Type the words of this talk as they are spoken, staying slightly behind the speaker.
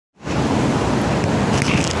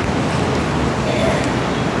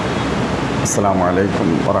السلام عليكم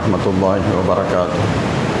ورحمة الله وبركاته.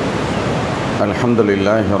 الحمد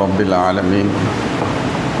لله رب العالمين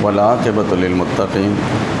والعاقبة للمتقين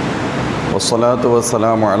والصلاة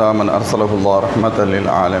والسلام على من أرسله الله رحمة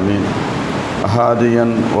للعالمين هاديا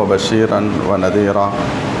وبشيرا ونذيرا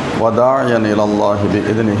وداعيا إلى الله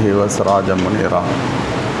بإذنه وسراجا منيرا.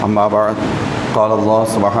 أما بعد، قال الله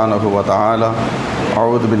سبحانه وتعالى: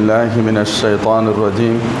 أعوذ بالله من الشيطان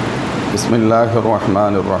الرجيم، بسم الله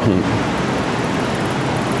الرحمن الرحيم.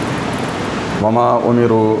 وما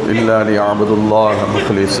أمروا إلا ليعبدوا الله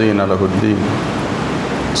مخلصين له الدين.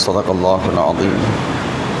 صدق الله العظيم.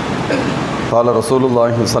 قال رسول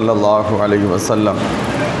الله صلى الله عليه وسلم: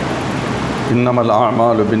 إنما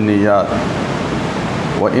الأعمال بالنيات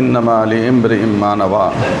وإنما لامرئ ما نوى،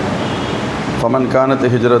 فمن كانت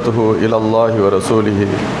هجرته إلى الله ورسوله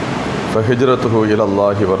فهجرته إلى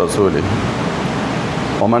الله ورسوله،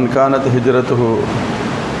 ومن كانت هجرته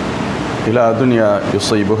إلى دنيا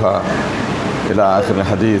يصيبها إلى آخر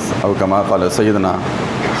الحديث، أو كما قال سيدنا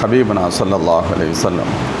حبيبنا صلى الله عليه وسلم.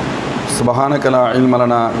 سبحانك لا علم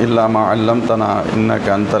لنا إلا ما علمتنا إنك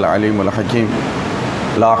أنت العليم الحكيم.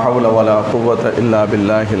 لا حول ولا قوة إلا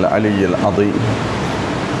بالله العلي العظيم.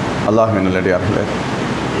 அல்லாஹ்வின் நல்லடியார்களே,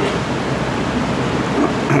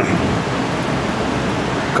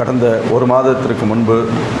 கடந்த ஒரு மாதத்திற்கு முன்பு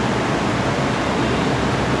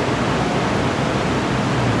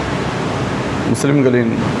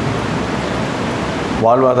முஸ்லிம்களின்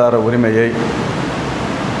வாழ்வாதார உரிமையை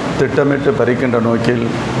திட்டமிட்டு பறிக்கின்ற நோக்கில்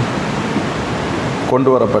கொண்டு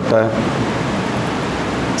வரப்பட்ட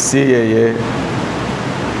CAA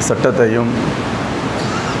சட்டத்தையும்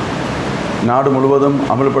நாடு முழுவதும்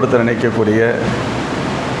அமல்படுத்த நினைக்கக்கூடிய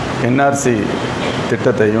NRC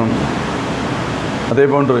திட்டத்தையும்,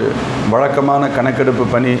 அதேபோன்று வழக்கமான கணக்கெடுப்பு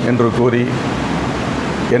பணி என்று கூறி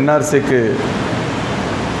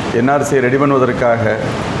NRC ரெடி பண்ணுவதற்காக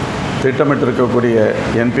திட்டமிட்டிருக்கக்கூடிய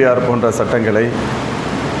NPR போன்ற சட்டங்களை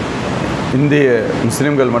இந்திய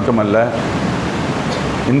முஸ்லிம்கள் மட்டுமல்ல,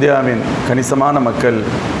 இந்தியாவின் கணிசமான மக்கள்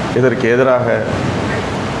இதற்கு எதிராக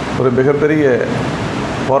ஒரு மிகப்பெரிய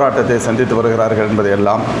போராட்டத்தை சந்தித்து வருகிறார்கள்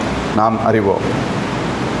என்பதையெல்லாம் நாம் அறிவோம்.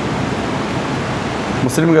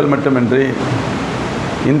 முஸ்லிம்கள் மட்டுமின்றி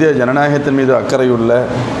இந்திய ஜனநாயகத்தின் மீது அக்கறையுள்ள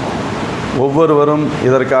ஒவ்வொருவரும்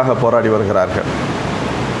இதற்காக போராடி வருகிறார்கள்.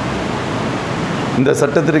 இந்த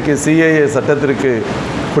சட்டத்திற்கு, CAA சட்டத்திற்கு,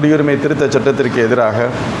 குடியுரிமை திருத்த சட்டத்திற்கு எதிராக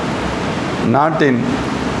நாட்டின்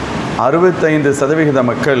 65%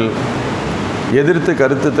 மக்கள் எதிர்த்து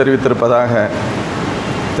கருத்து தெரிவித்திருப்பதாக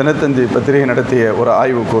தினத்தந்தி பத்திரிகை நடத்திய ஒரு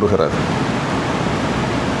ஆய்வு கூறுகிறது.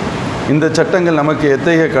 இந்த சட்டங்கள் நமக்கு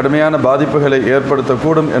எத்தகைய கடுமையான பாதிப்புகளை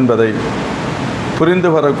ஏற்படுத்தக்கூடும் என்பதை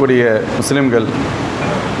புரிந்து வரக்கூடிய முஸ்லிம்கள்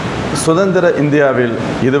சுதந்திர இந்தியாவில்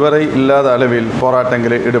இதுவரை இல்லாத அளவில்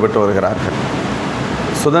போராட்டங்களில் ஈடுபட்டு வருகிறார்கள்.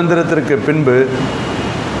 சுதந்திரத்திற்கு பின்பு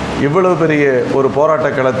இவ்வளவு பெரிய ஒரு போராட்ட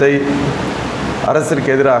களத்தை அரசிற்கு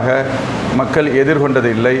எதிராக மக்கள் எதிர்கொண்டது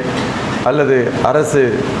இல்லை, அல்லது அரசு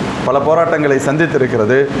பல போராட்டங்களை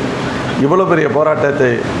சந்தித்திருக்கிறது, இவ்வளவு பெரிய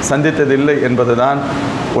போராட்டத்தை சந்தித்ததில்லை என்பதுதான்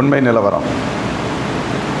உண்மை நிலவரம்.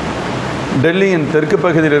 டெல்லியின் தெற்கு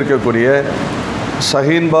பகுதியில் இருக்கக்கூடிய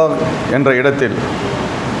ஷஹீன்பாக் என்ற இடத்தில்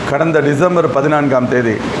கடந்த டிசம்பர் 14ஆம்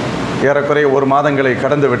தேதி, ஏறக்குறைய ஒரு மாதங்களை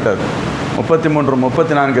கடந்துவிட்டது,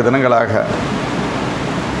 33-34 தினங்களாக,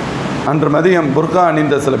 அன்று மதியம் புர்கா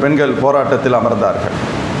அணிந்த சில பெண்கள் போராட்டத்தில் அமர்ந்தார்கள்.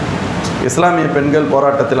 இஸ்லாமிய பெண்கள்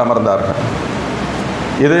போராட்டத்தில் அமர்ந்தார்கள்.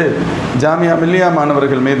 இது ஜாமியா மில்லியா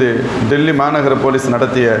மாணவர்கள் மீது டெல்லி மாநகர போலீஸ்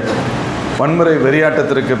நடத்திய வன்முறை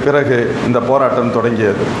வெறியாட்டத்திற்கு பிறகு இந்த போராட்டம்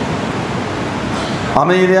தொடங்கியது.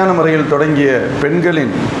 அமைதியான முறையில் தொடங்கிய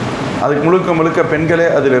பெண்களின், அதுக்கு முழுக்க பெண்களே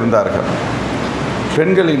அதில் இருந்தார்கள்.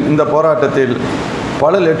 பெண்களின் இந்த போராட்டத்தில்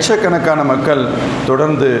பல லட்சக்கணக்கான மக்கள்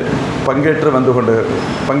தொடர்ந்து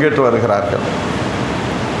பங்கேற்று வருகிறார்கள்.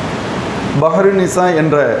 பஹ்ருநிசா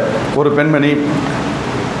என்ற ஒரு பெண்மணி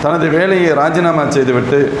தனது வேலையை ராஜினாமா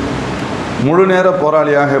செய்துவிட்டு முழு நேர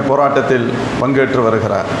போராளியாக போராட்டத்தில் பங்கேற்று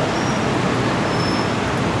வருகிறார்.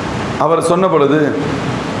 அவர் சொன்ன பொழுது,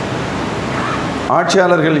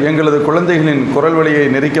 ஆட்சியாளர்கள் எங்களது குழந்தைகளின் குரல் வழியை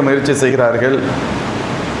நெரிக்க முயற்சி செய்கிறார்கள்,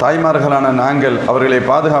 தாய்மார்களான நாங்கள் அவர்களை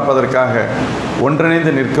பாதுகாப்பதற்காக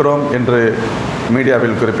ஒன்றிணைந்து நிற்கிறோம் என்று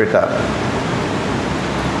மீடியாவில் குறிப்பிட்டார்.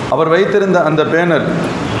 அவர் வைத்திருந்த அந்த பேனர்,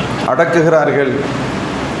 அடக்குகிறார்கள்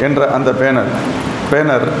என்ற அந்த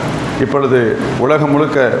பேனர் இப்பொழுது உலகம்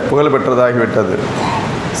முழுக்க புகழ்பெற்றதாகிவிட்டது.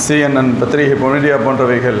 CNN பத்திரிகை, மீடியா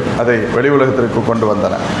போன்றவைகள் அதை வெளி உலகத்திற்கு கொண்டு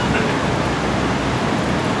வந்தன.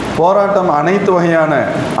 போராட்டம் அனைத்து வகையான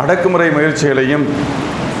அடக்குமுறை முயற்சிகளையும்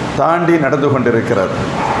தாண்டி நடந்து கொண்டிருக்கிறது.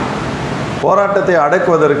 போராட்டத்தை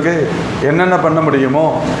அடக்குவதற்கு என்னென்ன பண்ண முடியுமோ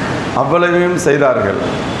அவ்வளவையும் செய்தார்கள்.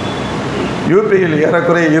 யூபியில்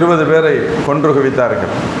ஏறக்குறைய 20 பேரை கொன்று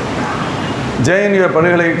குவித்தார்கள். JNU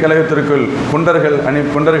பல்கலைக்கழகத்திற்குள்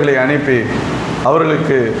குண்டர்களை அனுப்பி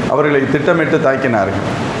அவர்களை திட்டமிட்டு தாக்கினார்கள்.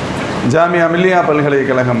 ஜாமியா மில்லியா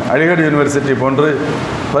பல்கலைக்கழகம், அலிகட் யூனிவர்சிட்டி போன்று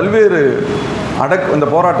பல்வேறு இந்த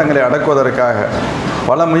போராட்டங்களை அடக்குவதற்காக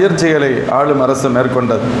பல முயற்சிகளை ஆளும் அரசு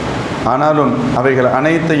மேற்கொண்டது. ஆனாலும் அவைகள்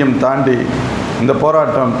அனைத்தையும் தாண்டி இந்த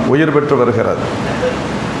போராட்டம் உயிர் பெற்று வருகிறது.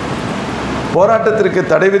 போராட்டத்திற்கு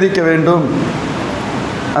தடை விதிக்க வேண்டும்,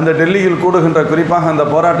 அந்த டெல்லியில் கூடுகின்ற குறிப்பாக அந்த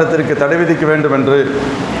போராட்டத்திற்கு தடை விதிக்க வேண்டும் என்று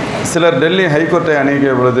சிலர் டெல்லி ஹைகோர்ட்டை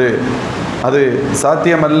அணுகிய பொழுது அது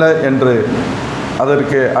சாத்தியமல்ல என்று,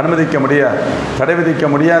 அதற்கு தடை விதிக்க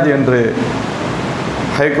முடியாது என்று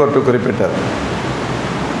ஹைகோர்ட்டு குறிப்பிட்டது.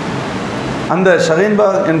 அந்த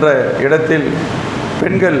ஷஹீன்பாக் என்ற இடத்தில்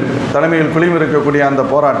பெண்கள் தலைமையில் குழுமிருக்கக்கூடிய அந்த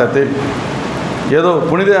போராட்டத்தில் ஏதோ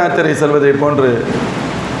புனித யாத்திரை செல்வதை போன்று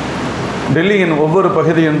டெல்லியின் ஒவ்வொரு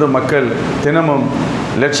பகுதியிலிருந்தும் மக்கள் தினமும்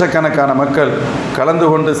லட்சக்கணக்கான மக்கள் கலந்து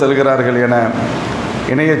கொண்டு செல்கிறார்கள் என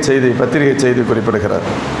பத்திரிகை செய்தி குறிப்பிடுகிறார்.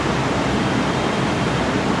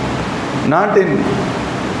 நாட்டின்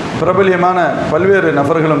பிரபல்யமான பல்வேறு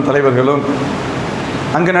நபர்களும் தலைவர்களும்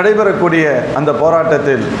அங்கு நடைபெறக்கூடிய அந்த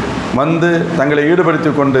போராட்டத்தில் வந்து தங்களை ஈடுபடுத்தி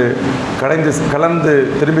கொண்டு கலந்து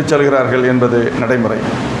திரும்பிச் செல்கிறார்கள் என்பது நடைமுறை.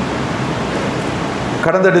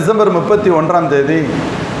 கடந்த டிசம்பர் 31ஆம் தேதி,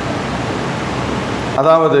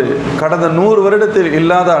 அதாவது கடந்த 100 வருடத்தில்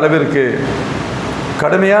இல்லாத அளவிற்கு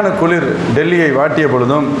கடுமையான குளிர் டெல்லியை வாட்டிய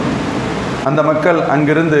பொழுதும் அந்த மக்கள்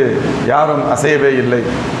அங்கிருந்து யாரும் அசையவே இல்லை.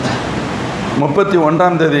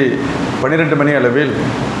 31ஆம் தேதி 12 மணி அளவில்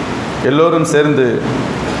எல்லோரும் சேர்ந்து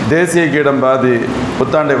தேசிய கீதம் பாடி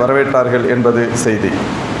புத்தாண்டை வரவேற்றார்கள் என்பது செய்தி.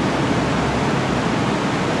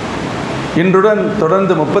 இன்றுடன்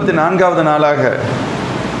தொடர்ந்து 34வது நாளாக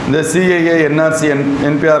இந்த CAA, NRC,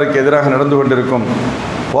 NPRக்கு எதிராக நடந்து கொண்டிருக்கும்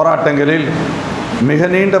போராட்டங்களில் மிக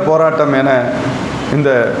நீண்ட போராட்டம் என இந்த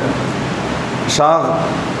ஷாஹ்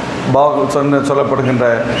பாக் சொல்லப்படுகின்ற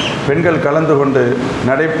பெண்கள் கலந்து கொண்டு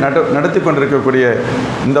நடத்தி கொண்டிருக்கக்கூடிய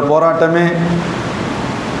இந்த போராட்டமே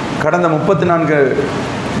கடந்த 34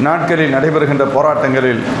 நாட்களில் நடைபெறுகின்ற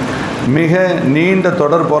போராட்டங்களில் மிக நீண்ட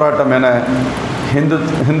தொடர் போராட்டம் என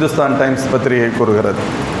ஹிந்துஸ்தான் டைம்ஸ் பத்திரிகை கூறுகிறது.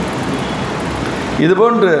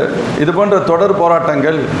 இதுபோன்ற தொடர்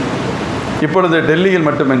போராட்டங்கள் இப்பொழுது டெல்லியில்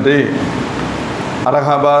மட்டுமின்றி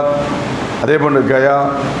அலகாபாத், அதேபோன்று கயா,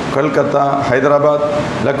 கொல்கத்தா, ஹைதராபாத்,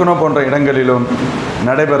 லக்னோ போன்ற இடங்களிலும்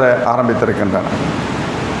நடைபெற ஆரம்பித்திருக்கின்றன.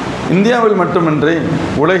 இந்தியாவில் மட்டுமின்றி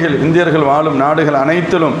உலகில் இந்தியர்கள் வாழும் நாடுகள்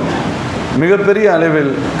அனைத்திலும் மிகப்பெரிய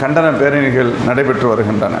அளவில் கண்டன பேரணிகள் நடைபெற்று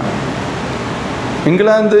வருகின்றன.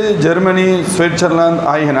 இங்கிலாந்து, ஜெர்மனி, சுவிட்சர்லாந்து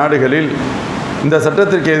ஆகிய நாடுகளில் இந்த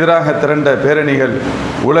சட்டத்திற்கு எதிராக திரண்ட பேரணிகள்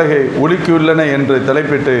உலகை உலுக்கியுள்ளன என்று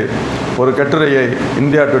தலைப்பிட்டு ஒரு கட்டுரையை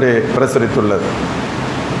இந்தியா டுடே பிரசுரித்துள்ளது.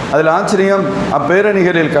 அதில் ஆச்சரியம்,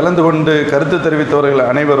 அப்பேரணிகளில் கலந்து கொண்டு கருத்து தெரிவித்தவர்கள்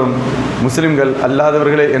அனைவரும் முஸ்லிம்கள்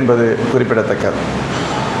அல்லாதவர்களே என்பது குறிப்பிடத்தக்கது.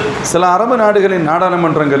 சில அரபு நாடுகளின்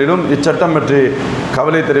நாடாளுமன்றங்களிலும் இச்சட்டம் பற்றி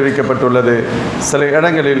கவலை தெரிவிக்கப்பட்டுள்ளது. சில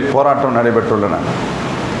இடங்களில் போராட்டம் நடைபெற்றுள்ளன.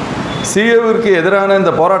 CAAவிற்கு எதிரான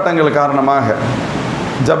இந்த போராட்டங்கள் காரணமாக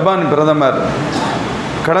ஜப்பான் பிரதமர்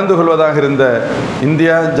கலந்து கொள்வதாக இருந்த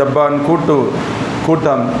இந்தியா ஜப்பான்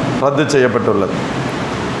கூட்டம் ரத்து செய்யப்பட்டுள்ளது.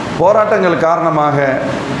 போராட்டங்கள் காரணமாக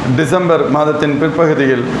டிசம்பர் மாதத்தின்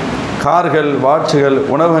பிற்பகுதியில் கார்கள், வாட்சுகள்,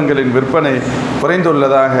 உணவகங்களின் விற்பனை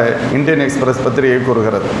குறைந்துள்ளதாக இந்தியன் எக்ஸ்பிரஸ் பத்திரிகை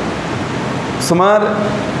கூறுகிறது. சுமார்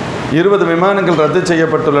 20 விமானங்கள் ரத்து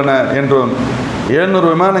செய்யப்பட்டுள்ளன என்றும் 700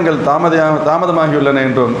 விமானங்கள் தாமதமாகியுள்ளன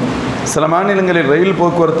என்றும், சில மாநிலங்களில் ரயில்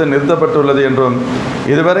போக்குவரத்து நிறுத்தப்பட்டுள்ளது என்றும்,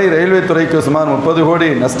 இதுவரை ரயில்வே துறைக்கு சுமார் 30 கோடி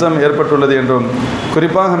நஷ்டம் ஏற்பட்டுள்ளது என்றும்,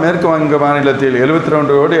 குறிப்பாக மேற்கு வங்க மாநிலத்தில்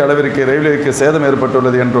 72 கோடி அளவிற்கு ரயில்வேக்கு சேதம்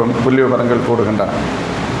ஏற்பட்டுள்ளது என்றும் புள்ளி விவரங்கள் கூறுகின்றன.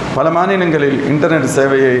 பல மாநிலங்களில் இன்டர்நெட்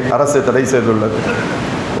சேவையை அரசு தடை செய்துள்ளது.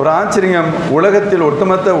 ஒரு ஆச்சரியம்,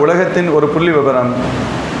 ஒட்டுமொத்த உலகத்தின் ஒரு புள்ளி விவரம்,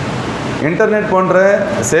 இன்டர்நெட் போன்ற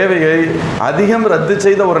சேவையை அதிகம் ரத்து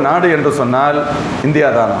செய்த ஒரு நாடு என்று சொன்னால் இந்தியா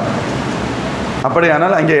தான்.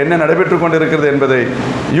 அப்படியானால் அங்கே என்ன நடைபெற்று கொண்டிருக்கிறது என்பதை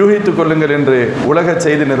யூகித்துக் கொள்ளுங்கள் என்று உலக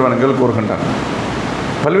செய்தி நிறுவனங்கள் கூறுகின்றன.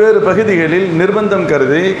 பல்வேறு பகுதிகளில் நிர்பந்தம்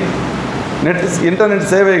கருதி இன்டர்நெட்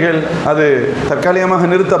சேவைகள் அது தற்காலிகமாக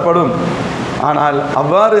நிறுத்தப்படும். ஆனால்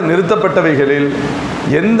அவ்வாறு நிறுத்தப்பட்டவைகளில்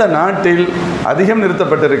எந்த நாட்டில் அதிகம்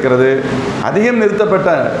நிறுத்தப்பட்டிருக்கிறது, அதிகம் நிறுத்தப்பட்ட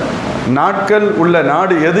நாட்கள் உள்ள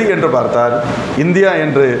நாடு எது என்று பார்த்தால் இந்தியா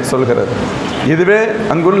என்று சொல்கிறது. இதுவே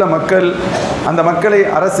அங்குள்ள மக்கள், அந்த மக்களை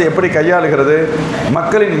அரசு எப்படி கையாளுகிறது,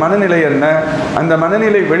 மக்களின் மனநிலை என்ன, அந்த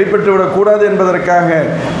மனநிலை வெளிப்பட்டுவிடக்கூடாது என்பதற்காக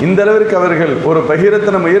இந்த அளவிற்கு அவர்கள் ஒரு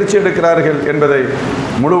பகிரத்தன முயற்சி எடுக்கிறார்கள் என்பதை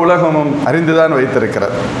முழு உலகமும் அறிந்துதான்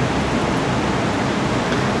வைத்திருக்கிறது.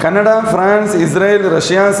 Canada, France, Israel,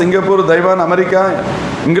 Russia, Singapore, Taiwan, America,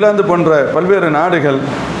 England போன்ற பல்வேறு நாடுகள்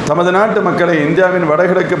தமது நாட்டு மக்களை இந்தியாவின்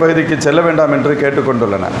வடகிழக்கு பகுதிக்கு செல்ல வேண்டாம் என்று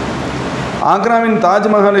கேட்டுக்கொண்டுள்ளன. ஆக்ராவின்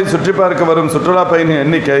தாஜ்மஹாலை சுற்றி பார்க்க வரும் சுற்றுலா பயணி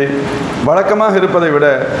எண்ணிக்கை வழக்கமாக இருப்பதை விட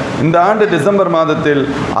இந்த ஆண்டு டிசம்பர் மாதத்தில்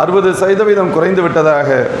 60% குறைந்து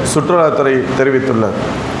விட்டதாக சுற்றுலாத்துறை தெரிவித்துள்ளது.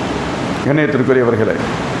 கண்ணியத்திற்குரியவர்களே,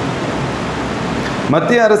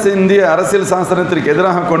 மத்திய அரசு இந்திய அரசியல் சாசனத்திற்கு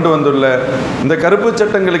எதிராக கொண்டு வந்துள்ள இந்த கருப்பு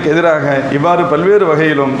சட்டங்களுக்கு எதிராக இவ்வாறு பல்வேறு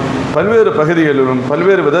வகையிலும் பல்வேறு பகுதிகளிலும்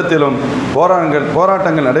பல்வேறு விதத்திலும்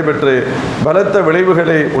போராட்டங்கள் நடைபெற்று பலத்த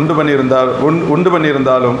விளைவுகளை உண்டு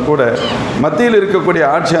பண்ணியிருந்தாலும் கூட மத்தியில் இருக்கக்கூடிய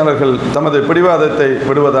ஆட்சியாளர்கள் தமது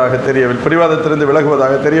பிடிவாதத்திலிருந்து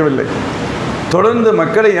விலகுவதாக தெரியவில்லை. தொடர்ந்து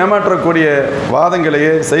மக்களை ஏமாற்றக்கூடிய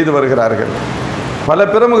வாதங்களையே செய்து வருகிறார்கள். பல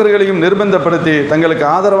பிரமுகர்களையும் நிர்பந்தப்படுத்தி தங்களுக்கு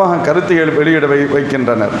ஆதரவாக கருத்துகள் வெளியிட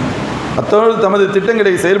வைக்கின்றனர். அத்தோடு தமது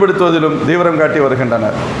திட்டங்களை செயல்படுத்துவதிலும் தீவிரம் காட்டி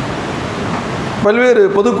வருகின்றனர். பல்வேறு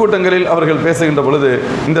பொதுக்கூட்டங்களில் அவர்கள் பேசுகின்ற பொழுது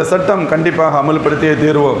இந்த சட்டம் கண்டிப்பாக அமல்படுத்தியே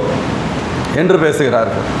தீர்வோம் என்று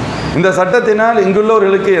பேசுகிறார்கள். இந்த சட்டத்தினால்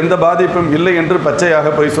இங்குள்ளவர்களுக்கு எந்த பாதிப்பும் இல்லை என்று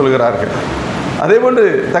பச்சையாக பொய் சொல்கிறார்கள். அதேபோன்று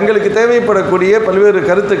தங்களுக்கு தேவைப்படக்கூடிய பல்வேறு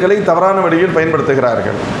கருத்துக்களை தவறான வழியில்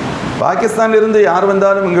பயன்படுத்துகிறார்கள். பாகிஸ்தானிலிருந்து யார்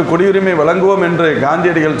வந்தாலும் இங்கு குடியுரிமை வழங்குவோம் என்று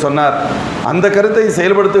காந்தியடிகள் சொன்னார். அந்த கருத்தை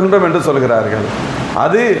செயல்படுத்துகின்றோம் என்று சொல்கிறார்கள்.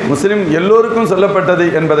 அது முஸ்லிம் எல்லோருக்கும் சொல்லப்பட்டது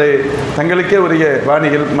என்பதை தங்களுக்கே உரிய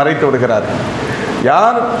வாணியில் மறைத்து விடுகிறார்.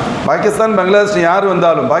 யார் பாகிஸ்தான், பங்களாதேஷ் யார்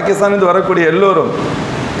வந்தாலும் பாகிஸ்தானிலிருந்து வரக்கூடிய எல்லோரும்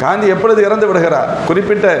காந்தி எப்பொழுது இறந்து விடுகிறார்,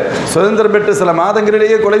 குறிப்பிட்ட சுதந்திரம் பெற்று சில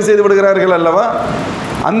மாதங்களிலேயே கொலை செய்து விடுகிறார்கள் அல்லவா?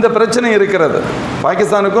 அந்த பிரச்சனை இருக்கிறது.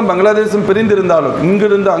 பாகிஸ்தானுக்கும் பங்களாதேஷும் பிரிந்திருந்தாலும்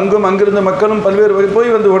இங்கிருந்து அங்கும் அங்கிருந்த மக்களும் பல்வேறு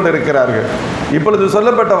போய் வந்து கொண்டு இருக்கிறார்கள். இப்பொழுது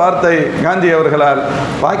சொல்லப்பட்ட வார்த்தை காந்தி அவர்களால்,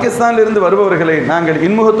 பாகிஸ்தானிலிருந்து வருபவர்களை நாங்கள்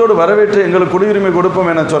இன்முகத்தோடு வரவேற்று எங்களுக்கு குடியுரிமை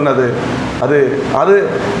கொடுப்போம் என சொன்னது,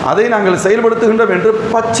 அதை நாங்கள் செயல்படுத்துகின்றோம் என்று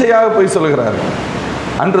பச்சையாக போய் சொல்கிறார்கள்.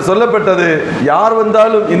 அன்று சொல்லப்பட்டது யார்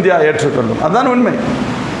வந்தாலும் இந்தியா ஏற்றுக்கொள்ளும், அதுதான் உண்மை.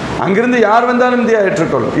 அங்கிருந்து யார் வந்தாலும் இந்தியா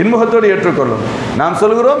ஏற்றுக்கொள்ளும், இன்முகத்தோடு ஏற்றுக்கொள்ளும். நாம்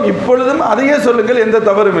சொல்கிறோம் இப்பொழுதும் அதையே சொல்லுங்கள், எந்த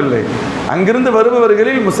தவறும் இல்லை. அங்கிருந்து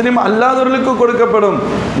வருபவர்களில் முஸ்லிம் அல்லாதவர்களுக்கு கொடுக்கப்படும்,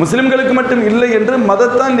 முஸ்லிம்களுக்கு மட்டும் இல்லை என்று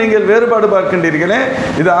மதத்தான் நீங்கள் வேறுபாடு பார்க்கின்றீர்களே.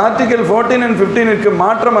 இது ஆர்டிகல் 14 and 15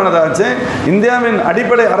 மாற்றமானதாச்சு, இந்தியாவின்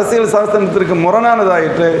அடிப்படை அரசியல் சாசனத்திற்கு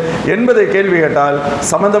முரணானதாயிற்று என்பதை கேள்வி கேட்டால்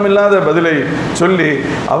சம்பந்தமில்லாத பதிலை சொல்லி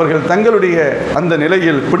அவர்கள் தங்களுடைய அந்த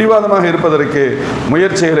நிலையில் பிடிவாதமாக இருப்பதற்கு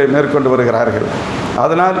முயற்சிகளை மேற்கொண்டு வருகிறார்கள்.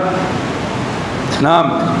 அதனால் நாம்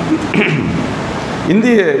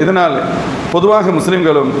இதனால் பொதுவாக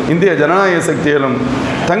முஸ்லிம்களும் இந்திய ஜனநாயக சக்திகளும்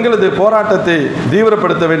தங்களது போராட்டத்தை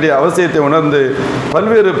தீவிரப்படுத்த வேண்டிய அவசியத்தை உணர்ந்து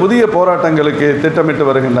பல்வேறு புதிய போராட்டங்களுக்கு திட்டமிட்டு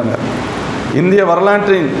வருகின்றனர்.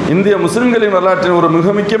 இந்திய முஸ்லிம்களின் வரலாற்றின் ஒரு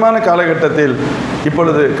மிக முக்கியமான காலகட்டத்தில்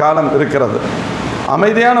இப்பொழுது காலம் இருக்கிறது.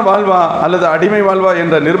 அமைதியான வாழ்வா அல்லது அடிமை வாழ்வா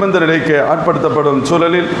என்ற நிர்பந்த நிலைக்கு ஆட்படுத்தப்படும்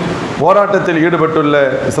சூழலில் போராட்டத்தில் ஈடுபட்டுள்ள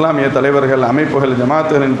இஸ்லாமிய தலைவர்கள், அமைப்புகள்,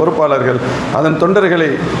 ஜமாத்துகளின் பொறுப்பாளர்கள், அதன்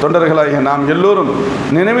தொண்டர்களாகிய நாம் எல்லோரும்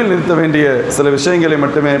நினைவில் நிறுத்த வேண்டிய சில விஷயங்களை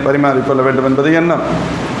மட்டுமே பரிமாறிக்கொள்ள வேண்டும் என்பது எண்ணம்.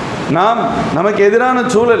 நமக்கு எதிரான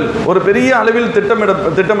சூழல் ஒரு பெரிய அளவில்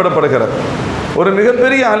திட்டமிடப்படுகிறது. ஒரு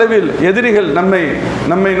மிகப்பெரிய அளவில் எதிரிகள்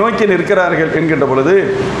நம்மை நோக்கி நிற்கிறார்கள் என்கின்ற பொழுது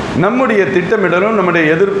நம்முடைய திட்டமிடலும் நம்முடைய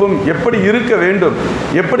எதிர்ப்பும் எப்படி இருக்க வேண்டும்,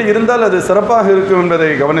 எப்படி இருந்தால் அது சிறப்பாக இருக்கும்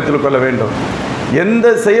என்பதை கவனத்தில் கொள்ள வேண்டும். எந்த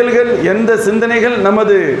செயல்கள், எந்த சிந்தனைகள்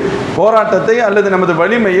நமது போராட்டத்தை அல்லது நமது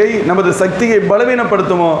வலிமையை, நமது சக்தியை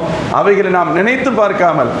பலவீனப்படுத்துமோ அவைகளை நாம் நினைத்து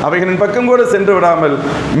பார்க்காமல், அவைகளின் பக்கம் கூட சென்று விடாமல்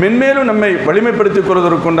மென்மேலும் நம்மை வலிமைப்படுத்திக்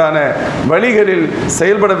கொள்வதற்குண்டான வழிகளில்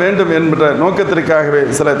செயல்பட வேண்டும் என்ற நோக்கத்திற்காகவே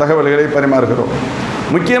சில தகவல்களை பரிமாறுகிறோம்.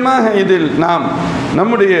 முக்கியமாக இதில் நாம்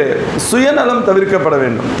நம்முடைய சுயநலம் தவிர்க்கப்பட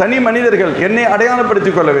வேண்டும். தனி மனிதர்கள் என்னை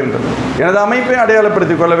அடையாளப்படுத்திக் கொள்ள வேண்டும், எனது அமைப்பை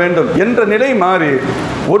அடையாளப்படுத்திக் கொள்ள வேண்டும் என்ற நிலை மாறி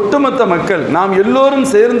ஒட்டுமொத்த மக்கள் நாம் எல்லோரும்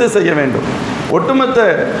சேர்ந்து செய்ய வேண்டும்.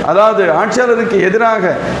 அதாவது ஆட்சியாளருக்கு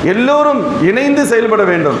எதிராக எல்லோரும் இணைந்து செயல்பட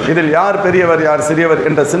வேண்டும். இதில் யார் பெரியவர் யார் சிறியவர்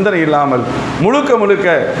என்ற சிந்தனை இல்லாமல்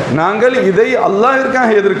முழுக்க நாங்கள் இதை அல்லாஹ்விற்காக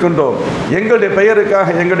எதிர்க்கின்றோம், எங்களுடைய பெயருக்காக,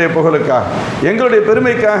 எங்களுடைய புகழுக்காக, எங்களுடைய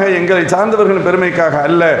பெருமைக்காக, எங்களை சார்ந்தவர்களின் பெருமைக்காக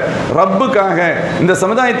அல்ல, ரப்புக்காக, இந்த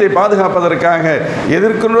சமுதாயத்தை பாதுகாப்பதற்காக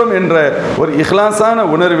எதிர்க்கின்றோம் என்ற ஒரு இஹ்லாஸான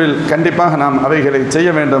உணர்வில் கண்டிப்பாக நாம் அவைகளை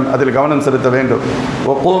செய்ய வேண்டும், அதில் கவனம் செலுத்த வேண்டும்.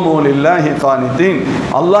 வகூமு லில்லாஹி கானிதீன்,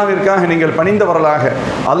 அல்லாஹ்விற்காக நீங்கள் பணிந்த பணிந்தவர்களாக,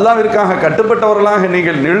 அல்லாஹ்விற்காக கட்டுப்பட்டவர்களாக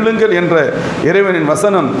நீங்கள் நில்லுங்கள் என்ற இறைவனின்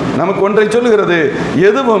வசனம் நமக்கு ஒன்றை சொல்கிறது.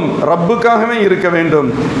 எதுவும் ரப்புக்காகவே இருக்க வேண்டும்,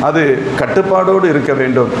 அது கட்டுப்பாடோடு இருக்க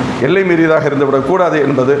வேண்டும், எல்லை மீறியதாக இருந்துவிடக்கூடாது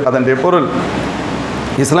என்பது அதனுடைய பொருள்.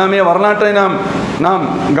 இஸ்லாமிய வரலாற்றை நாம்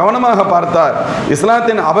கவனமாக பார்த்தால்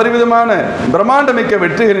இஸ்லாத்தின் அபரிவிதமான பிரம்மாண்டமிக்க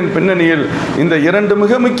வெற்றிகளின் பின்னணியில் இந்த இரண்டு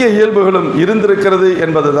மிக முக்கிய இயல்புகளும் இருந்திருக்கிறது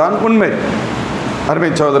என்பதுதான் உண்மை. அருமை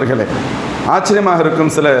சகோதரர்களே, ஆச்சரியமாக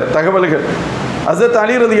இருக்கும் சில தகவல்கள். ஹஸரத்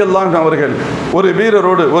அலி ரலியல்லாஹு அவர்கள் ஒரு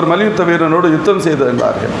வீரரோடு, ஒரு மல்யுத்த வீரனோடு யுத்தம்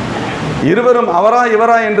செய்திருந்தார்கள். இருவரும் அவரா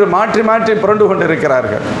இவரா என்று மாற்றி மாற்றி புரண்டு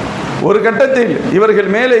கொண்டிருக்கிறார்கள். ஒரு கட்டத்தில் இவர்கள்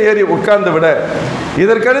மேலே ஏறி உட்கார்ந்து விட,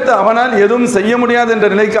 இதற்கடுத்து அவனால் எதுவும் செய்ய முடியாது என்ற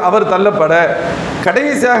நிலைக்கு அவர் தள்ளப்பட,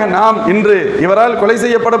 கடைசியாக நாம் இன்று இவரால் கொலை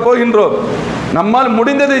செய்யப்பட போகின்றோம், நம்மால்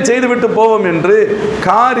முடிந்ததை செய்துவிட்டு போவோம் என்று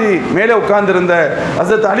காரி மேலே உட்கார்ந்திருந்த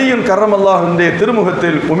ஹஸரத் அலியின் கர்ரமல்லாஹுடைய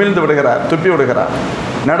திருமுகத்தில் உமிழ்ந்து விடுகிறார், துப்பி விடுகிறார்.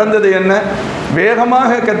 நடந்தது என்ன?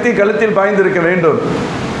 வேகமாக கத்தி கழுத்தில் பாய்ந்திருக்க வேண்டும்.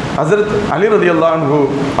 ஹஸரத் அலி ரலியல்லாஹு அன்ஹு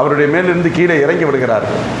அவருடைய மேலிருந்து கீழே இறங்கி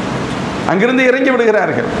விடுகிறார்கள். அங்கிருந்து இறங்கி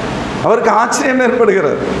விடுகிறார்கள். அவருக்கு ஆச்சரியம்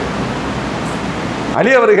ஏற்படுகிறது.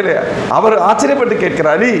 அலி அவர்களே, அவர் ஆச்சரியப்பட்டு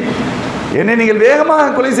கேட்கிறார், அலி, என்னை நீங்கள் வேகமாக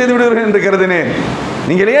கொலை செய்து விடுவீர்கள் என்று கருதினேன்,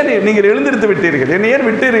 நீங்கள் எழுந்திருத்து விட்டீர்கள், என்னை ஏன்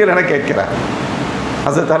விட்டீர்கள் என கேட்கிறார்.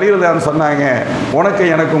 ஹஸரத் அலி ரலியல்லாஹு அன்ஹு சொன்னாங்க, உனக்கு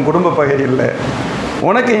எனக்கும் குடும்ப பகை இல்லை,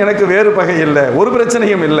 உனக்கு எனக்கு வேறு பகை இல்லை, ஒரு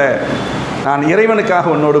பிரச்சனையும் இல்லை. நான் இறைவனுக்காக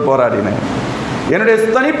உன்னோடு போராடினேன். என்னுடைய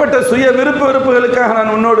தனிப்பட்ட சுய விருப்பு வெறுப்புகளுக்காக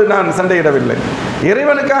நான் சண்டையிடவில்லை,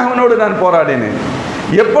 இறைவனுக்காக உன்னோடு நான் போராடினேன்.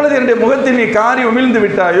 எப்பொழுது என்னுடைய முகத்தில் நீ காரி உமிழ்ந்து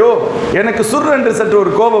விட்டாயோ எனக்கு சுர் என்று சற்று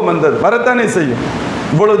ஒரு கோபம் வந்தது, வரத்தானே செய்யும்.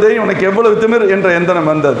 இவ்வளவு தைரியம் உனக்கு, எவ்வளவு திமிர் என்ற எந்தனம்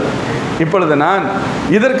வந்தது. இப்பொழுது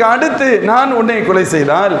இதற்கு அடுத்து நான் உன்னை கொலை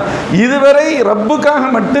செய்தால், இதுவரை ரப்புக்காக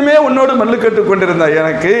மட்டுமே உன்னோடு மல்லு கட்டுக் கொண்டிருந்த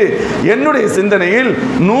எனக்கு என்னுடைய சிந்தனையில்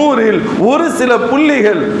 100ல் ஒரு சில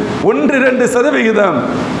புள்ளிகள்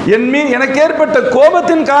 1-2% எனக்கு ஏற்பட்ட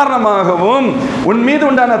கோபத்தின் காரணமாகவும் உன் மீது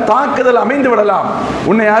உண்டான தாக்குதல் அமைந்து விடலாம்.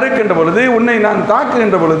 உன்னை அறுக்கின்ற பொழுது, உன்னை நான்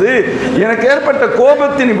தாக்குகின்ற பொழுது எனக்கு ஏற்பட்ட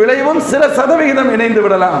கோபத்தின் விளைவும் சில சதவிகிதம் இணைந்து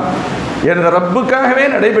விடலாம். எனது ரப்புக்காகவே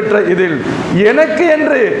நடைபெற்ற இதில் எனக்கு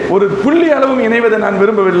என்று ஒரு புள்ளி அளவும் இணைவதை நான்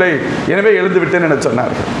விரும்பவில்லை, எனவே எழுந்து விட்டேன் என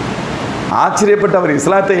சொன்னார்கள். ஆச்சரியப்பட்டு அவர்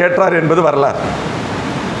இஸ்லாத்தை ஏற்றார் என்பது வரலாறு.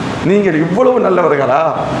 நீங்கள் இவ்வளவு நல்லவர்களா,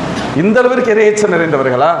 இந்த அளவிற்கு இறையச்சம்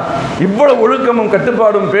நிறைந்தவர்களா, இவ்வளவு ஒழுக்கமும்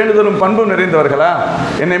கட்டுப்பாடும் பேணுதலும் பண்பும் நிறைந்தவர்களா,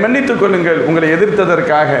 என்னை மன்னித்துக் கொள்ளுங்கள், உங்களை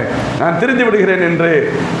எதிர்த்ததற்காக நான் திருந்தி விடுகிறேன் என்று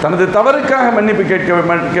தனது தவறுக்காக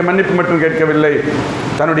மன்னிப்பு மட்டும் கேட்கவில்லை,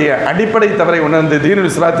 தன்னுடைய அடிப்படை தவறை உணர்ந்து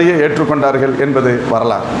தீனுல் இஸ்லாத்தையே ஏற்றுக்கொண்டார்கள் என்பது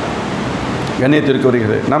வரலாறு. கண்ணியத்திற்கு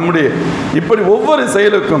வருகிறது. நம்முடைய இப்படி ஒவ்வொரு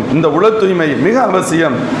செயலுக்கும் இந்த உள தூய்மை மிக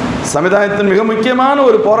அவசியம். சமுதாயத்தின் மிக முக்கியமான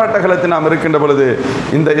ஒரு போராட்ட களத்தில் நாம் இருக்கின்ற பொழுது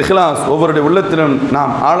இந்த இஹ்லாஸ் ஒவ்வொருடைய உள்ளத்திலும்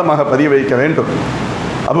நாம் ஆழமாக பதிய வைக்க வேண்டும்.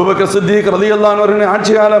 அபூபக்கர் சித்தீக் ரலியல்லாஹு அன்ஹு அவர்களின்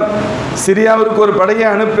ஆட்சி காலம் சிரியாவிற்கு ஒரு படையை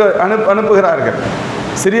அனுப்புகிறார்கள்.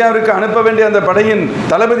 சிரியாவிற்கு அனுப்ப வேண்டிய அந்த படையின்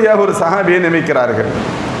தளபதியாக ஒரு சஹாபியை நியமிக்கிறார்கள்.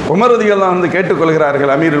 உமர் ரலியல்லாஹு அன்ஹு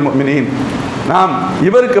கேட்டுக்கொள்கிறார்கள், அமீருல் முஃமினீன், நாம்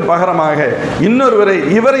இவருக்கு பகரமாக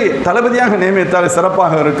இவரை தளபதியாக நியமித்தால்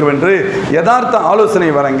சிறப்பாக இருக்கும் என்று யதார்த்த ஆலோசனை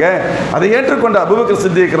வழங்க, அதை ஏற்றுக்கொண்ட அபூபக்கர்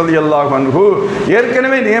சித்தீக் ரலியல்லாஹு அன்ஹு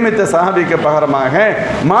ஏற்கனவே நியமித்த சஹாபிக்கு பகரமாக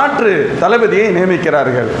மாற்று தளபதியை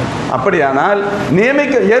நியமிக்கிறார்கள். அப்படியானால்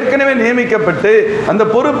ஏற்கனவே நியமிக்கப்பட்டு அந்த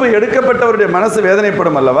பொறுப்பு எடுக்கப்பட்டவருடைய மனசு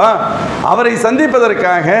வேதனைப்படும் அல்லவா? அவரை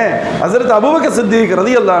சந்திப்பதற்காக ஹஸரத் அபூபக்கர் சித்தீக்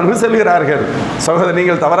ரலியல்லாஹு அன்ஹு செல்கிறார்கள். சகோதரர்,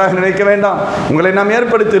 நீங்கள் தவறாக நினைக்க வேண்டாம், உங்களை நாம்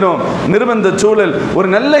ஏற்படுத்தினோம். நிர்பந்த சூழல், ஒரு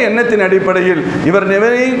நல்ல எண்ணத்தின் அடிப்படையில் இவர்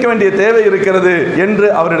நிர்வகிக்க வேண்டிய தேவை இருக்கிறது என்று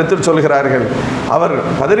அவரிடத்தில் சொல்கிறார்கள். அவர்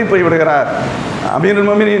பதறி போய் விடுகிறார். அமீருல்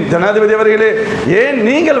முஃமினீன் ஜனாதிபதி அவர்களே, ஏன்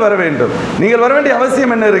நீங்கள் வர வேண்டும்? நீங்கள் வர வேண்டிய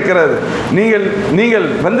அவசியம் என்ன இருக்கிறது? நீங்கள்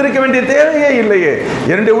வந்திருக்க வேண்டிய தேவையே இல்லையே,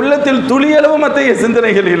 என்னுடைய உள்ளத்தில் துளியளவும் அத்தகைய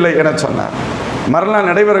சிந்தனைகள் இல்லை என சொன்னார். மறுநாள்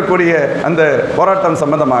நடைபெறக்கூடிய அந்த போராட்டம்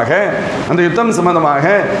சம்பந்தமாக, அந்த யுத்தம் சம்பந்தமாக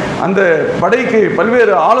அந்த படைக்கு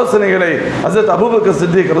பல்வேறு ஆலோசனைகளை ஹஸரத் அபூபக்கர்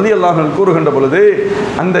சித்தீக் ரலியல்லாஹு அன்ஹு கூறுகின்ற பொழுது,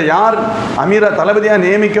 அந்த யார் அமீரா தளபதியாக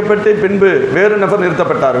நியமிக்கப்பட்டு பின்பு வேறு நபர்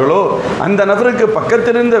நிறுத்தப்பட்டார்களோ அந்த நபருக்கு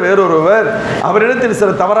பக்கத்தில் இருந்த வேறொருவர் அவரிடத்தில் சில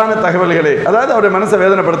தவறான தகவல்களை, அதாவது அவருடைய மனசை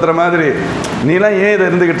வேதனைப்படுத்துகிற மாதிரி, நீலாம் ஏன் இதை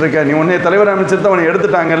இருந்துகிட்டு இருக்க, நீ உன்னை தலைவர் அமைச்சிருத்த அவனை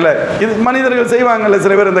எடுத்துட்டாங்கல்ல, இது மனிதர்கள் செய்வாங்கல்ல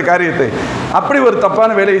சில பேர் இந்த காரியத்தை, அப்படி ஒரு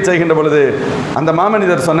தப்பான வேலையை செய்கின்ற பொழுது அந்த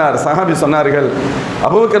மாமனிதர் சொன்னார், சஹாபி சொன்னார்கள்,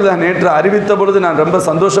 அபூபக்கர் தான் நேற்று அறிவித்த பொழுது நான் ரொம்ப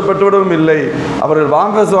சந்தோஷப்பட்டு விடவும் இல்லை, அவர்கள்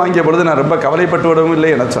வாபஸ் வாங்கிய பொழுது நான் ரொம்ப கவலைப்பட்டு விடவும் இல்லை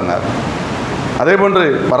என சொன்னார். அதே போன்று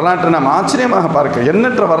வரலாற்றை நாம் ஆச்சரியமாக பார்க்க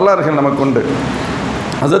எண்ணற்ற வரலாறுகள் நமக்கு உண்டு.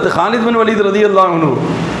 ஹஸரத் காலித் பின் வலீத் ரலியல்லாஹு அன்ஹு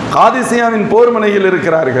காதிசியாவின் போர் முனையில்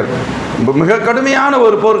இருக்கிறார்கள். மிக கடுமையான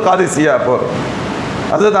ஒரு போர், காதிசியா போர்.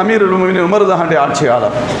 ஹஸரத் அமீருல் முஃமினீன் உமர் ரலியல்லாஹு அன்ஹு ஆட்சி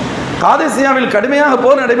காலம். காதேசியாவில் கடுமையாக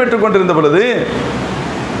போர் நடைபெற்றுக் கொண்டிருந்த பொழுது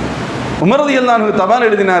உமர் ரலியல்லாஹு அன்ஹு தபால்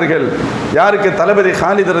எழுதினார்கள். யாருக்கு? தளபதி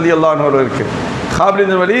காலித் ரலியல்லாஹு அன்ஹு அவர்களுக்கு. காலித்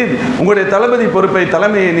பின் வலீத், உங்களுடைய தளபதி பொறுப்பை,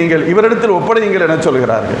 தலைமையை நீங்கள் இவரிடத்தில் ஒப்படையுங்கள் என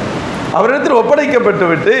சொல்கிறார்கள். அவரிடத்தில் ஒப்படைக்கப்பட்டு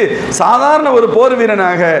விட்டு சாதாரண ஒரு போர்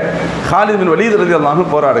வீரனாக காலித் பின் வலீத் ரலியல்லாஹு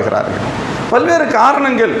அன்ஹு போராடுகிறார்கள். பல்வேறு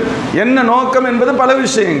காரணங்கள், என்ன நோக்கம் என்பது பல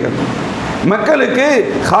விஷயங்கள். மக்களுக்கு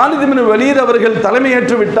காலித் பின் வலீத் அவர்கள்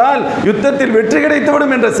தலைமையேற்று விட்டால் யுத்தத்தில் வெற்றி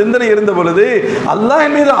கிடைத்துவிடும் என்ற சிந்தனை இருந்த பொழுது,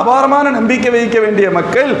 அல்லாஹ்வின் மீது அபாரமான நம்பிக்கை வைக்க வேண்டிய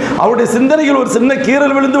மக்கள் அவருடைய சிந்தனையில் ஒரு சின்ன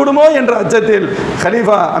கீறல் விழுந்து விடுமோ என்ற அச்சத்தில்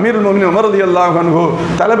கலீஃபா அமீருல் முஃமினீன் உமர் ரலியல்லாஹு அன்ஹு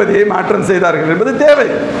தளபதியை மாற்றம் செய்தார்கள் என்பது தேவை.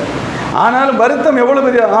 ஆனாலும் வருத்தம் எவ்வளவு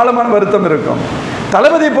பெரிய ஆழமான வருத்தம் இருக்கும்.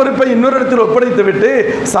 தளபதி பொறுப்பை இன்னொரு இடத்தில் ஒப்படைத்து விட்டு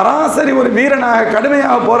சராசரி ஒரு வீரனாக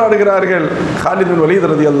கடுமையாக போராடுகிறார்கள் காலித் பின் வலீத்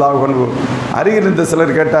ரலியல்லாஹு அன்ஹு. அருகில் இருந்த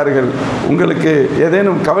சிலர் கேட்டார்கள், உங்களுக்கு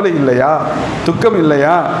ஏதேனும் கவலை இல்லையா, துக்கம்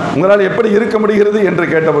இல்லையா, உங்களால் எப்படி இருக்க முடிகிறது என்று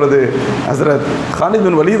கேட்டபொழுது ஹஸ்ரத் காலித்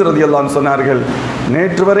பின் வலீத் ரலியல்லாஹு அன்ஹு சொன்னார்கள்,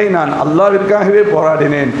 நேற்று வரை நான் அல்லாஹ்விற்காகவே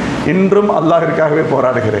போராடினேன், இன்றும் அல்லாஹ்விற்காகவே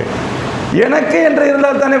போராடுகிறேன். எனக்கு என்று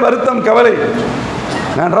இருந்தால் தானே வருத்தம், கவலை.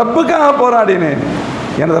 நான் ரப்புக்காக போராடினேன்,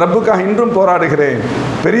 எனது ரப்புக்காக இன்றும் போராடுகிறேன்.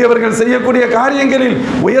 பெரியவர்கள் செய்யக்கூடிய காரியங்களில்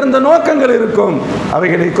உயர்ந்த நோக்கங்கள் இருக்கும்,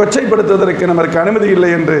 அவைகளை கொச்சைப்படுத்துவதற்கு நமக்கு அனுமதி இல்லை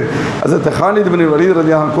என்று ஹஸரத் காலித் பின் வலீத்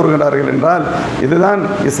ரலியல்லாஹு அன்ஹு கூறுகிறார்கள். என்றால் இதுதான்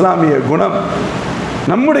இஸ்லாமிய குணம்.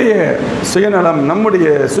 நம்முடைய சுயநலம், நம்முடைய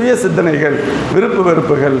சுய சிந்தனைகள், விருப்பு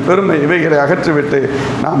வெறுப்புகள், பெருமை, இவைகளை அகற்றிவிட்டு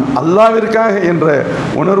நாம் அல்லாஹ்விற்காக என்ற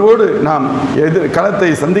உணர்வோடு நாம்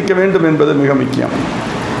களத்தை சந்திக்க வேண்டும் என்பது மிக முக்கியம்.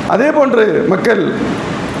 அதே போன்று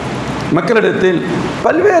மக்களிடத்தில்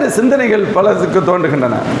பல்வேறு சிந்தனைகள் பலருக்கு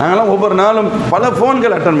தோன்றுகின்றன. நாங்களாம் ஒவ்வொரு நாளும் பல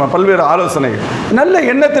ஃபோன்கள் அட்டன் பண்ண, பல்வேறு ஆலோசனைகள், நல்ல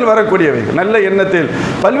எண்ணத்தில் வரக்கூடியவைகள், நல்ல எண்ணத்தில்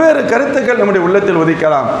பல்வேறு கருத்துக்கள் நம்முடைய உள்ளத்தில்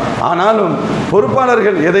உதிக்கலாம். ஆனாலும்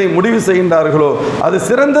பொறுப்பாளர்கள் எதை முடிவு செய்கின்றார்களோ அது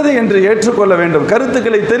சிறந்தது என்று ஏற்றுக்கொள்ள வேண்டும்.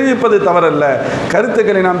 கருத்துக்களை தெரிவிப்பது தவறல்ல,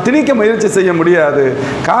 கருத்துக்களை நாம் திணிக்க முயற்சி செய்ய முடியாது.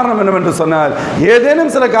 காரணம் என்னவென்று சொன்னால்,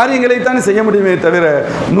 ஏதேனும் சில காரியங்களைத்தான் செய்ய முடியுமே தவிர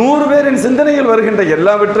 100 பேரின் சிந்தனையில் வருகின்ற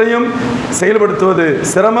எல்லாவற்றையும் செயல்படுத்துவது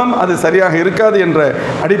சிரமம், அது சரியாக இருக்காது என்ற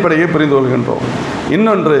அடிப்படையை புரிந்து கொள்கின்றோம்.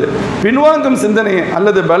 இன்னொன்று, பின்வாங்கும் சிந்தனை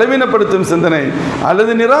அல்லது பலவீனப்படுத்தும் சிந்தனை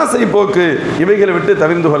அல்லது நிராசை போக்கு, இவைகளை விட்டு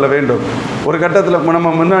தவிர்த்து கொள்ள வேண்டும். ஒரு கட்டத்தில்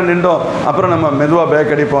நம்ம முன்னாடி நின்றோம், அப்புறம் நம்ம மெதுவாக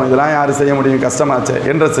பேக் அடிப்போம், இதெல்லாம் யார் செய்ய முடியும், கஷ்டமாச்சு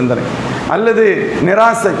என்ற சிந்தனை, அல்லது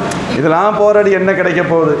நிராசை, இதெல்லாம் போராடி என்ன கிடைக்க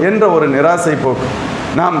போகுது என்ற ஒரு நிராசை போக்கு.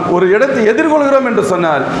 நாம் ஒரு இடத்தை எதிர்கொள்கிறோம் என்று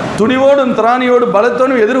சொன்னால் துணிவோடும் திராணியோடும்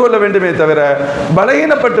பலத்தோடும் எதிர்கொள்ள வேண்டுமே தவிர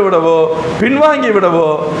பலகீனப்பட்டு விடவோ, பின்வாங்கி விடவோ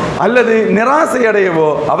அல்லது நிராசை அடையவோ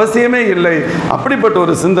அவசியமே இல்லை. அப்படிப்பட்ட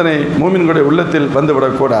ஒரு சிந்தனை மூமின்களுடைய உள்ளத்தில்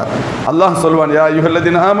வந்துவிடக்கூடாது. அல்லாஹ் சொல்வான், யா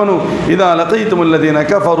அய்யுஹல்லதீன ஆமனு இதா லகீதுமுல்லதீன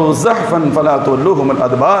கஃபரு ஸஹ்ஃபன் ஃபலா துவல்லுஹுமுல்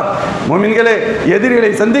அத்பார். மூமின்களே,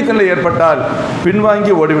 எதிரிகளை சந்திக்க நிலை ஏற்பட்டால்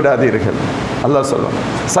பின்வாங்கி ஓடிவிடாதீர்கள். அல்லாஹ் சொல்லுவான்.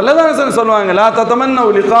 ஸல்லல்லாஹு அலைஹி வஸல்லம் சொல்வாங்க, லா ததமன்னு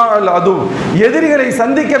லிகாஅல் அது. எதிரிகளை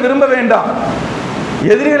சந்திக்க விரும்ப வேண்டாம்,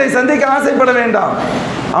 எதிரிகளை சந்திக்க ஆசைப்பட வேண்டாம்.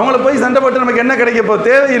 அவங்கள போய் சண்டை போட்டு நமக்கு என்ன கிடைக்க போகுது,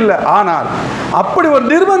 தேவையில்லை. ஆனால் அப்படி ஒரு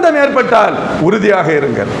நிர்பந்தம் ஏற்பட்டால் உறுதியாக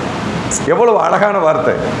இருங்கள். எவ்வளவு அழகான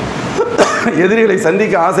வார்த்தை. எதிரிகளை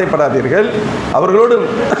சந்திக்க ஆசைப்படாதீர்கள், அவர்களோடு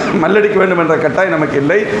மல்லடிக்க வேண்டும் என்ற கட்டாயம் நமக்கு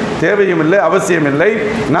இல்லை, தேவையும் இல்லை, அவசியம் இல்லை.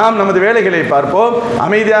 நாம் நமது வேலைகளை பார்ப்போம்,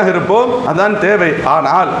 அமைதியாக இருப்போம், அதான் தேவை.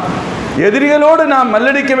 ஆனால் எதிரிகளோடு நாம்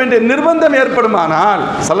மல்லடிக்க வேண்டிய நிர்பந்தம் ஏற்படுமானால்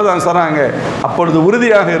ஸல்லல்லாஹு சொல்றாங்க, அப்பொழுது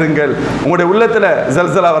உறுதியாக இருங்கள். உங்களுடைய உள்ளத்தில்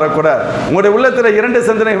ஜல்சலா வரக்கூடாது, உங்களுடைய உள்ளத்தில் இரண்டு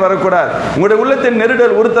சிந்தனை வரக்கூடாது, உங்களுடைய உள்ளத்தில்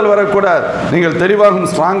நெருடல் உறுத்தல் வரக்கூடாது. நீங்கள்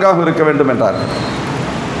தெளிவாகவும் ஸ்ட்ராங்காகவும் இருக்க வேண்டும் என்றார்.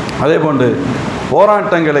 அதே போன்று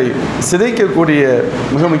போராட்டங்களை சிதைக்கக்கூடிய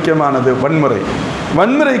மிக முக்கியமானது வன்முறை.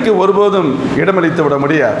 வன்முறைக்கு ஒருபோதும் இடமளித்து விட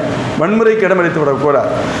முடியாது, வன்முறைக்கு இடமளித்து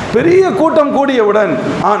விடக்கூடாது. பெரிய கூட்டம் கூடியவுடன்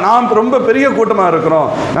நாம் ரொம்ப பெரிய கூட்டமாக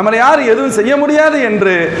இருக்கிறோம், நம்மளை யாரும் எதுவும் செய்ய முடியாது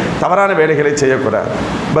என்று தவறான வேலைகளை செய்யக்கூடாது.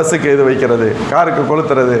 பஸ்ஸுக்கு இது வைக்கிறது, காருக்கு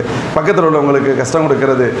கொளுத்துறது, பக்கத்தில் உள்ளவங்களுக்கு கஷ்டம்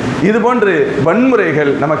கொடுக்கிறது, இது போன்று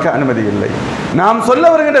வன்முறைகள் நமக்கு அனுமதி இல்லை. நாம் சொல்ல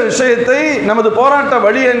வருகின்ற விஷயத்தை நமது போராட்ட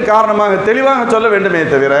வழியின் காரணமாக தெளிவாக சொல்ல வேண்டுமே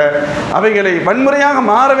தவிர அவைகளை வன்முறையாக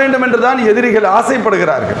மாற வேண்டும் என்றுதான் எதிரிகள்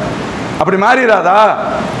ஆசைப்படுகிறார்கள். அப்படி மாறிடாதா,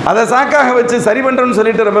 அதை சாக்காக வச்சு சரி பண்ணுறோன்னு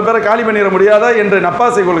சொல்லிட்டு ரொம்ப பேரை காலி பண்ணிட முடியாதா என்று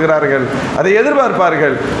நப்பாசை கொள்கிறார்கள், அதை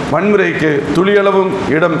எதிர்பார்ப்பார்கள். வன்முறைக்கு துளியளவும்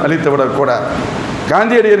இடம் அளித்து விடக்கூடாது.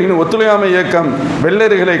 காந்தியடிகளின் ஒத்துழையாமை இயக்கம்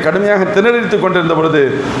வெள்ளையர்களை கடுமையாக திணறித்துக் கொண்டிருந்த பொழுது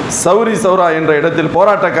சௌரி சௌரா என்ற இடத்தில்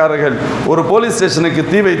போராட்டக்காரர்கள் ஒரு போலீஸ் ஸ்டேஷனுக்கு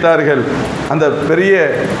தீ வைத்தார்கள். அந்த பெரிய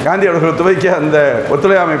காந்தி அவர்கள் துவைக்க அந்த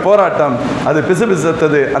ஒத்துழையாமை போராட்டம் அது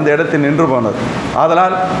பிசுபிசுத்தது, அந்த இடத்தில் நின்று போனது.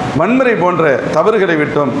 ஆதலால் வன்முறை போன்ற தவறுகளை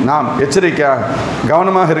விட்டும் நாம் எச்சரிக்கையாக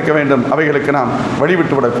கவனமாக இருக்க வேண்டும், அவைகளுக்கு நாம்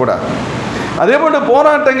வழிவிட்டு விடக்கூடாது. அதேபோன்று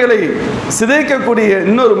போராட்டங்களை சிதைக்கக்கூடிய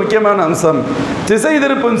இன்னொரு முக்கியமான அம்சம், திசை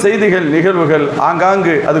திருப்பும் செய்திகள், நிகழ்வுகள்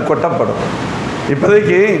ஆங்காங்கு அது கொட்டப்படும்.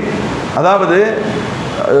 இப்போதைக்கு அதாவது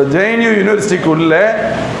ஜேஎன்யூ யூனிவர்சிட்டிக்கு உள்ள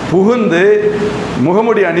புகுந்து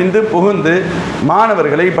முகமுடி அணிந்து புகுந்து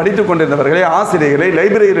மாணவர்களை, படித்து கொண்டிருந்தவர்களை, ஆசிரியர்களை,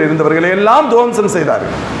 லைப்ரரியில் இருந்தவர்களை எல்லாம் துவம்சம்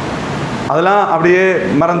செய்தார்கள். அதெல்லாம் அப்படியே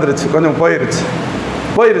மறந்துருச்சு, கொஞ்சம் போயிருச்சு.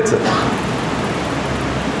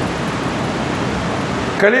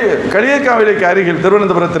 களியக்காவிலைக்கு அருகில்,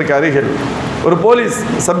 திருவனந்தபுரத்திற்கு அருகில் ஒரு போலீஸ்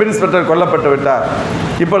சப் இன்ஸ்பெக்டர் கொல்லப்பட்டு விட்டார்.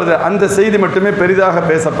 இப்பொழுது அந்த செய்தி மட்டுமே பெரிதாக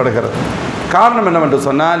பேசப்படுகிறது. காரணம் என்னவென்று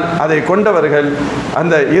சொன்னால், அதை கொண்டவர்கள்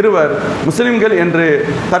அந்த இருவர் முஸ்லிம்கள் என்று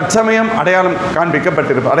தற்சமயம் அடையாளம்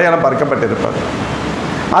பார்க்கப்பட்டிருப்பார்.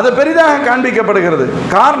 அது பெரிதாக காண்பிக்கப்படுகிறது.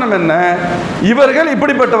 காரணம் என்ன? இவர்கள்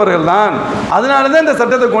இப்படிப்பட்டவர்கள் தான், அதனால தான் இந்த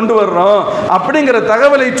சட்டத்தை கொண்டு வர்றோம் அப்படிங்கிற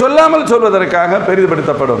தகவலை சொல்லாமல் சொல்வதற்காக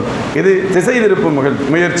பெரிதுபடுத்தப்படும். இது திசை திருப்பும்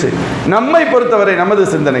முயற்சி. நம்மை பொறுத்தவரை நமது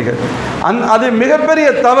சிந்தனைகள் அது மிகப்பெரிய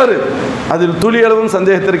தவறு. அதில் துளியளவும்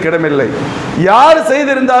சந்தேகத்திற்கு இடமில்லை. யார்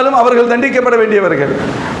செய்திருந்தாலும் அவர்கள் தண்டிக்கப்பட வேண்டியவர்கள்.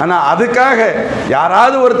 ஆனால் அதுக்காக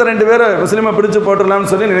யாராவது ஒருத்தர் 2 பேரை முஸ்லீமை பிடிச்சு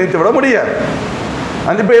போட்டுடலாம்னு சொல்லி நினைத்து விட முடியாது.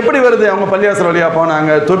 அது இப்போ எப்படி வருது? அவங்க பள்ளியாசல் வழியாக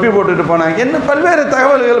போனாங்க, தொப்பி போட்டுட்டு போனாங்க, என்ன பல்வேறு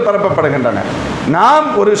தகவல்கள் பரப்பப்படுகின்றன. நாம்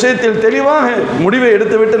ஒரு விஷயத்தில் தெளிவாக முடிவை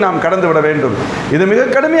எடுத்துவிட்டு நாம் கடந்து விட வேண்டும். இது மிக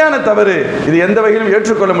கடுமையான தவறு. இது எந்த வகையிலும்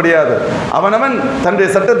ஏற்றுக்கொள்ள முடியாது. அவனவன் தன்னுடைய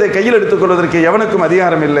சட்டத்தை கையில் எடுத்துக்கொள்வதற்கு எவனுக்கும்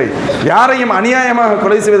அதிகாரம் இல்லை. யாரையும் அநியாயமாக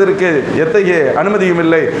கொலை செய்வதற்கு எத்தகைய அனுமதியும்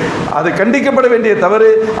இல்லை. அது கண்டிக்கப்பட வேண்டிய தவறு.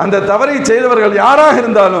 அந்த தவறை செய்தவர்கள் யாராக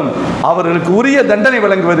இருந்தாலும் அவர்களுக்கு உரிய தண்டனை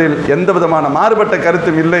வழங்குவதில் எந்த விதமான மாறுபட்ட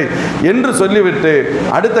கருத்தும் இல்லை என்று சொல்லிவிட்டு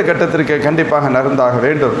அடுத்த கட்டத்திற்கு கண்டிப்பாக நகர்ந்தாக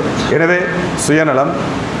வேண்டும். எனவே சுயநலம்,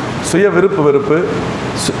 சுய வெறுப்பு,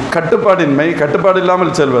 கட்டுப்பாடின்மை, கட்டுப்பாடு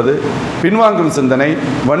இல்லாமல் செல்வது, பின்வாங்கும் சிந்தனை,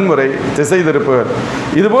 வன்முறை, திசை திருப்புகள்,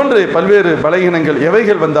 இதுபோன்று பல்வேறு பலகீனங்கள்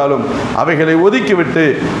எவைகள் வந்தாலும் அவைகளை ஒதுக்கிவிட்டு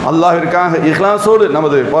அல்லாஹ்விற்காக இஹ்லாஸோடு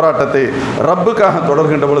நமது போராட்டத்தை ரப்புக்காக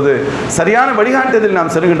தொடர்கின்ற பொழுது, சரியான வழிகாட்டுதலில்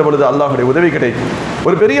நாம் செல்கின்ற பொழுது அல்லாஹுடைய உதவி கிடைக்கும்.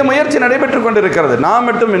 ஒரு பெரிய முயற்சி நடைபெற்று கொண்டிருக்கிறது. நாம்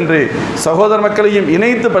மட்டுமின்றி சகோதர மக்களையும்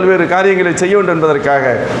இணைத்து பல்வேறு காரியங்களை செய்ய வேண்டும்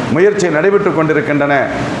என்பதற்காக முயற்சி நடைபெற்று கொண்டிருக்கின்றன.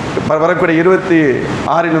 வரக்கூடிய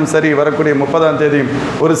 26 சரி, வரக்கூடிய 30ஆம் தேதியும்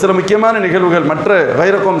ஒரு சில முக்கியமான நிகழ்வுகள் மற்ற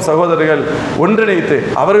வைரகோம் சகோதரர்கள் ஒன்றிணைத்து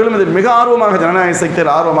அவர்களும் இதில் மிக ஆர்வமாக, ஜனநாயக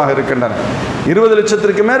சக்தியில் ஆர்வமாக இருக்கின்றனர். 20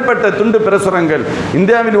 லட்சத்திற்கு மேற்பட்ட துண்டு பிரசுரங்கள்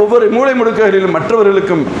இந்தியாவின் ஒவ்வொரு மூலை முடுக்குகளிலும்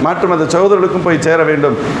மற்றவர்களுக்கும் மாற்று மத சகோதரர்களுக்கும் போய் சேர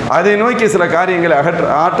வேண்டும். அதை நோக்கி சில காரியங்களை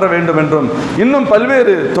ஆற்ற வேண்டும் என்றும் இன்னும்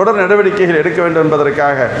பல்வேறு தொடர் நடவடிக்கைகள் எடுக்க வேண்டும்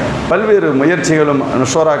என்பதற்காக பல்வேறு முயற்சிகளும்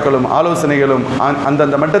நுஷோராக்களும் ஆலோசனைகளும்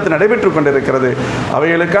அந்தந்த மட்டத்தில் நடைபெற்று கொண்டிருக்கிறது.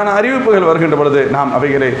 அவைகளுக்கான அறிவிப்புகள் வருகின்ற பொழுது நாம்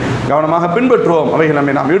அவைகளை கவனமாக பின்பற்றுவோம். அவைகள்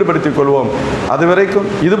நம்மை நாம் ஈடுபடுத்திக் கொள்வோம். அதுவரைக்கும்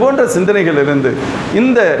இதுபோன்ற சிந்தனைகள் இருந்து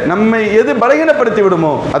இந்த நம்மை எது பலகீனப்படுத்தி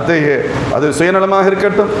விடுமோ அத்தகைய, அது சுயநலமாக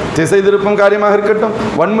இருக்கட்டும், திசை திருப்பும் காரியமாக இருக்கட்டும்,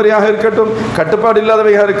 வன்முறையாக இருக்கட்டும், கட்டுப்பாடு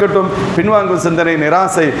இல்லாதவையாக இருக்கட்டும், பின்வாங்கும் சிந்தனை,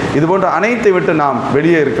 நிராசை, இதுபோன்ற அனைத்தை விட்டு நாம்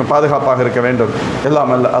வெளியே பாதுகாப்பாக இருக்க வேண்டும்.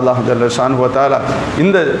 எல்லாம் அல்ல அல்லாஹ் ஜல்ல ஷானுஹு வ தஆலா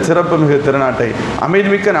இந்த சிறப்பு மிகு திருநாட்டை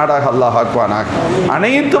அமைதிமிக்க நாடாக அல்லாஹ் ஆக்குவானாக.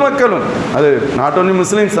 அனைத்து மக்களும், அது நாட் ஒன்லி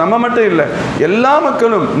முஸ்லிம்ஸ், நம்ம மட்டும் இல்லை, எல்லா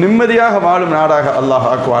மக்களும் நிம்மதியாக வாழும் நாடாக அல்லாஹ்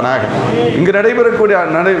ஆக்குவானாக. இங்கு நடைபெறக்கூடிய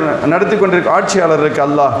நடத்தி கொண்டிருக்கும் ஆட்சியாளருக்கு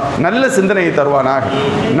அல்லாஹ் நல்ல சிந்தனையை தருவானாக.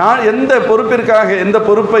 நான் எந்த பொறுப்பிற்காக, எந்த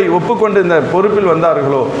பொறுப்பை ஒப்புக்கொண்டு இந்த பொறுப்பில்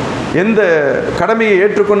வந்தார்களோ, எந்த கடமையை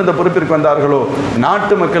ஏற்றுக்கொண்டு இந்த பொறுப்பிற்கு வந்தார்களோ,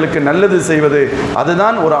 நாட்டு மக்களுக்கு நல்லது செய்வது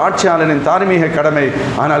அதுதான் ஒரு ஆட்சியாளனின் தார்மீக கடமை.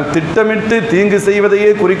 ஆனால் திட்டமிட்டு தீங்கு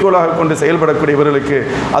செய்வதையே குறிக்கோளாக கொண்டு செயல்படக்கூடியவர்களுக்கு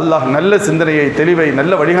அல்லாஹ் நல்ல சிந்தனையை, தெளிவை,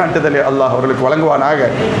 நல்ல வழிகாட்டுதலை அல்லாஹ் அவர்களுக்கு வழங்குவானாக.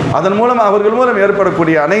 அதன் மூலம் அவர்கள் மூலம்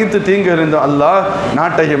ஏற்படக்கூடிய அனைத்து தீங்குகளிலிருந்தும் அல்லாஹ்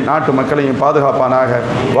நாட்டையும் நாட்டு மக்களையும் பாதுகாப்பானாக.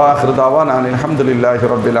 வாஹிரு தாவானா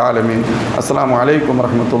அல்ஹம்துலில்லாஹி ரப்பில் ஆலமீன். அஸ்ஸலாமு அலைக்கும்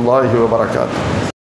வரஹ்மத்துல்லாஹி வபரகாத்துஹு.